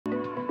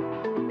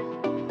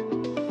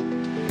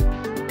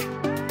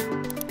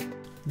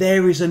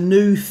there is a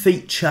new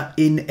feature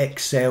in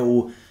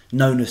Excel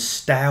known as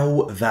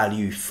style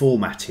value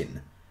formatting.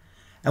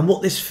 And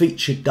what this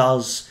feature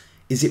does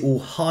is it will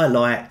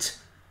highlight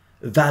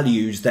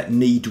values that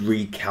need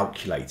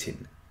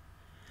recalculating.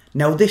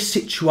 Now, this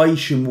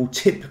situation will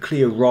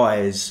typically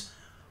arise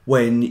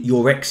when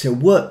your Excel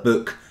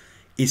workbook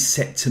is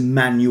set to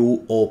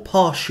manual or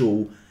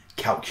partial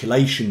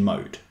calculation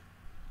mode.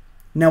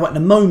 Now, at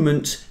the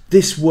moment,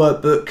 this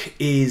workbook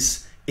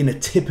is in a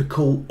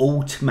typical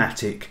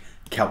automatic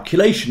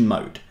calculation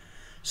mode.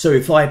 So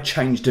if I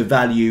changed a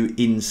value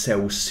in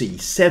cell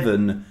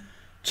C7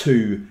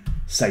 to,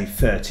 say,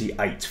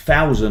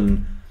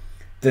 38,000,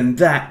 then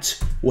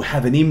that will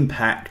have an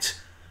impact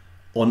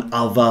on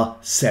other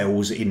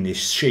cells in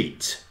this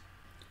sheet,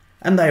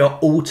 and they are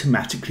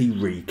automatically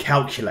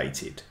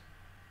recalculated.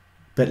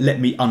 But let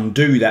me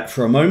undo that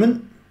for a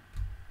moment.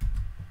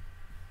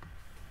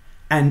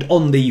 And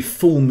on the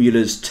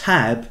Formulas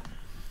tab,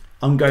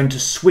 I'm going to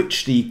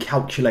switch the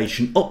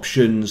calculation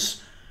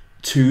options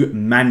to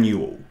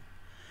manual.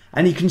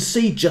 And you can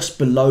see just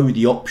below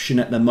the option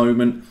at the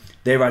moment,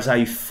 there is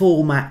a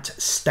Format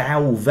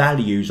Style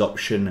Values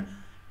option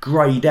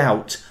greyed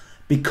out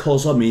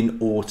because I'm in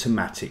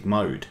automatic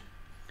mode.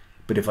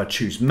 But if I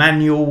choose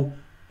manual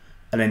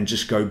and then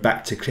just go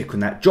back to click on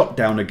that drop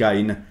down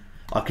again,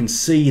 I can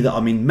see that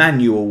I'm in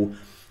manual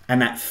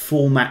and that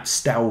Format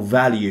Style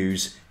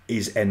Values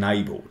is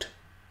enabled.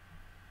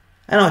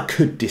 And I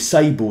could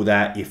disable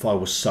that if I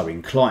was so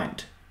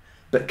inclined.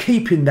 But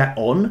keeping that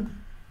on,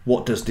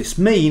 what does this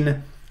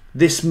mean?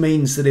 This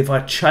means that if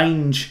I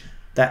change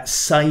that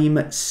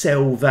same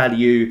cell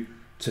value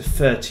to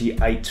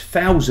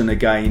 38,000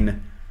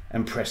 again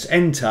and press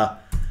enter,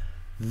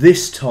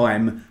 this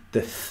time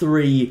the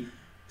three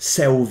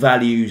cell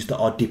values that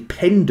are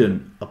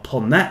dependent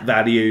upon that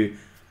value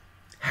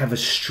have a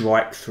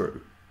strike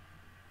through.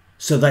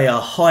 So they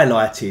are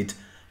highlighted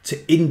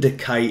to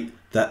indicate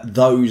that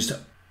those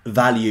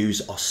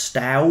values are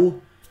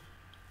stale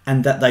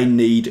and that they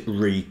need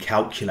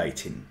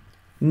recalculating.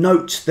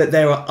 Note that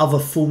there are other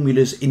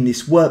formulas in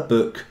this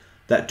workbook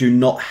that do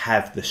not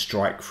have the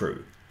strike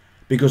through,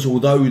 because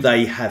although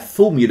they have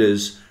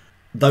formulas,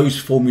 those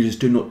formulas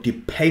do not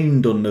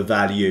depend on the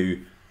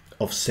value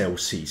of cell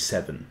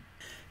C7.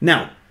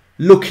 Now,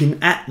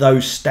 looking at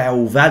those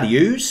stale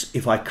values,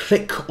 if I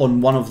click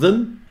on one of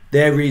them,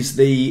 there is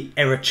the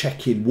error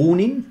checking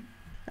warning.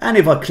 And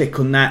if I click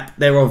on that,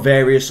 there are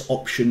various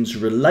options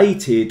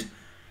related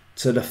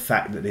to the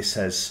fact that this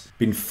has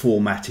been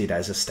formatted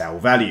as a stale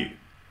value.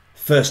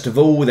 First of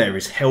all, there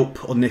is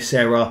help on this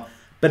error,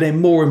 but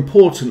then more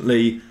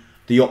importantly,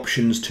 the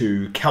options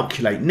to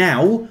calculate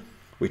now,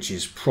 which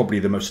is probably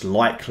the most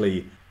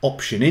likely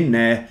option in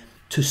there,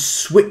 to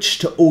switch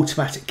to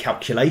automatic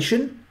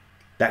calculation.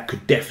 That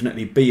could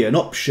definitely be an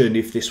option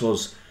if this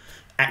was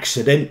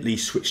accidentally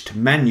switched to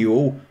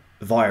manual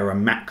via a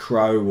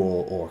macro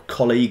or a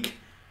colleague.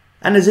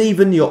 And there's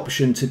even the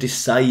option to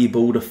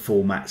disable the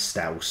Format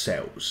Style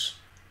cells.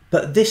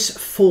 But this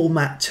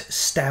Format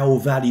Style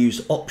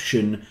Values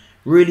option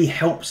really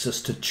helps us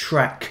to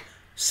track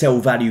cell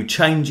value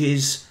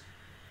changes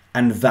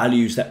and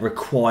values that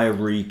require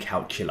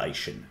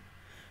recalculation.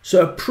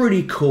 So a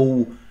pretty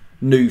cool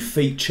new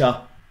feature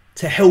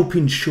to help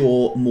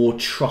ensure more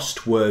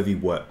trustworthy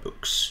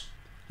workbooks.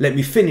 Let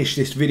me finish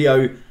this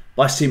video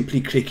by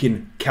simply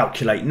clicking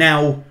Calculate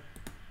Now,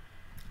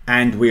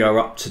 and we are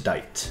up to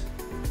date.